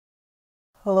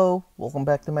Hello, welcome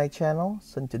back to my channel.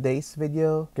 So in today's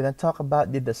video, I'm gonna talk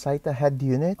about the Dasaita head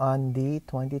unit on the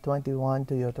 2021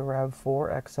 Toyota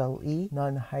RAV4 XLE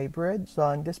non-hybrid. So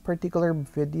in this particular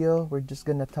video, we're just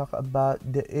gonna talk about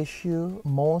the issue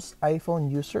most iPhone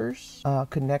users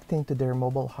connecting to their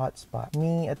mobile hotspot.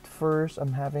 Me, at first,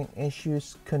 I'm having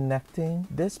issues connecting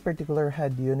this particular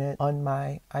head unit on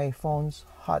my iPhone's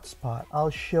hotspot. I'll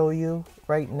show you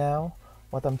right now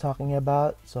what I'm talking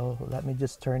about. So let me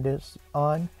just turn this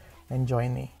on and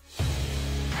join me.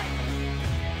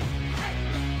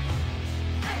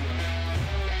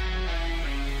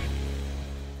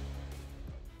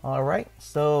 Alright,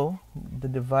 so the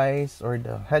device or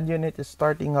the head unit is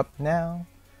starting up now,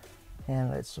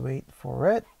 and let's wait for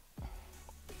it.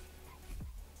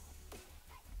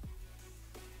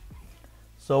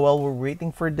 So while we're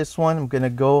waiting for this one, I'm gonna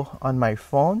go on my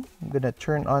phone. I'm gonna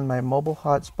turn on my mobile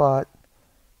hotspot.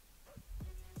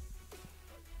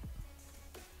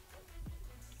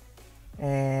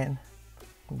 And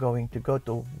I'm going to go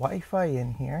to Wi-Fi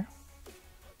in here.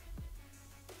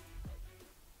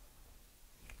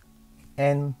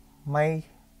 And my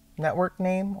network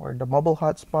name or the mobile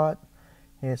hotspot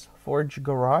is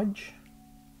forgedgarage.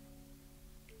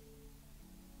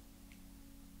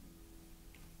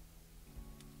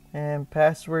 And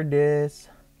password is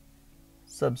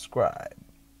subscribe.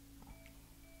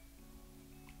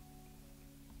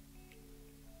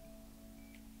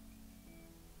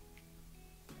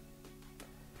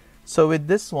 So with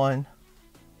this one,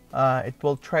 it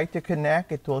will try to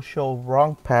connect. It will show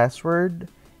wrong password.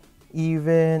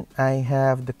 Even I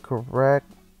have the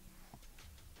correct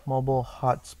mobile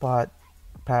hotspot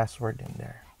password in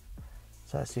there.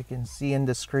 So as you can see in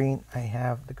the screen, I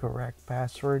have the correct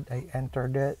password. I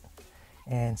entered it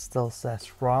and still says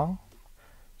wrong.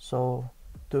 So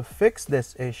to fix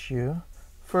this issue,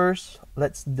 first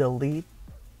let's delete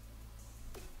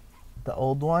the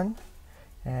old one.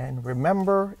 And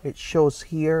remember, it shows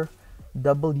here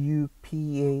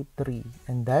WPA-3,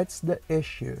 and that's the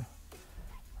issue.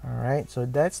 Alright, so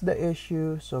that's the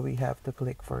issue. So we have to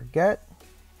click forget.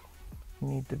 We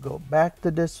need to go back to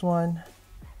this one,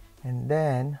 and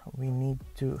then we need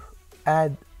to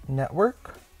add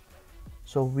network.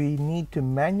 So we need to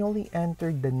manually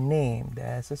enter the name,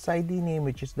 the SSID name,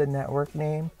 which is the network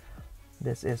name.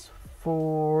 This is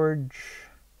forgedgarage.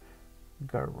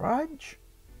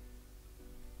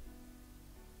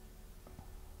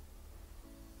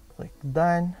 Click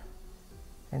done,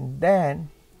 and then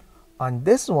on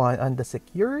this one, on the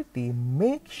security,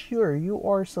 make sure you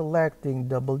are selecting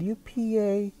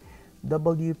WPA-2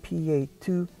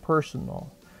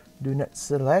 Personal. Do not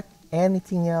select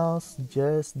anything else,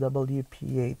 just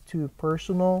WPA-2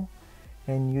 Personal,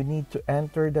 and you need to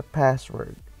enter the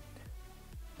password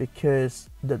because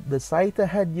the Dasaita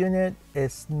head unit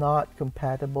is not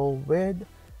compatible with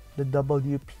the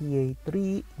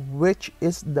WPA-3, which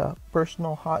is the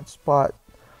personal hotspot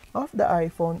of the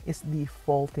iPhone is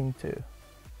defaulting to.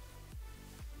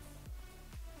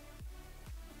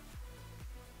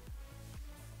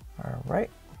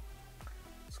 Alright,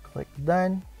 let's click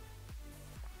done,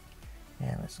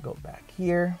 and let's go back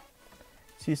here.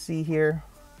 So you see here,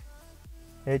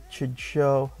 it should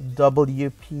show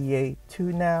WPA-2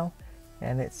 now,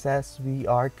 and it says we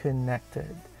are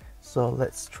connected. So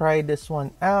let's try this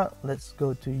one out. Let's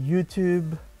go to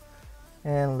YouTube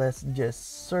and let's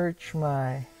just search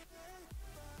my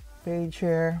page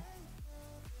here,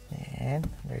 and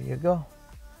there you go.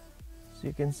 So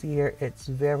you can see here it's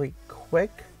very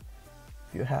quick.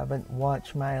 If you haven't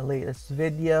watched my latest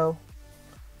video,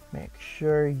 make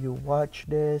sure you watch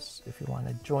this. If you want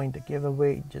to join the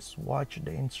giveaway, just watch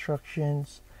the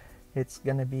instructions. It's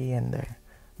gonna be in there.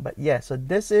 But yeah, so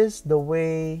this is the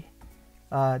way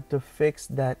to fix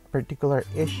that particular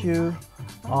issue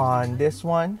on this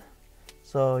one.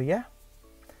 So yeah,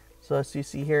 so as you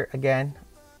see here, again,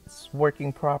 it's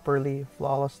working properly,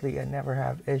 flawlessly. I never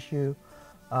have issue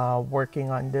working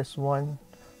on this one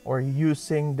or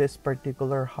using this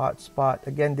particular hotspot.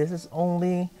 Again, this is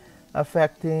only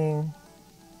affecting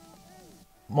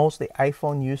mostly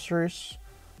iPhone users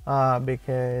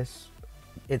because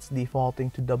it's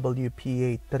defaulting to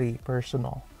WPA-3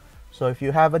 Personal. So if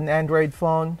you have an Android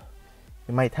phone,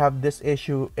 you might have this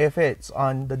issue if it's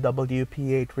on the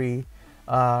WPA-3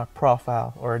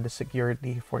 profile or the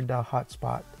security for the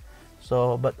hotspot.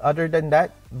 So, but other than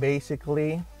that,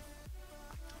 basically,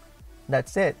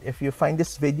 that's it. If you find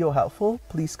this video helpful,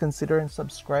 please consider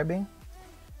subscribing.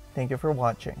 Thank you for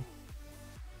watching.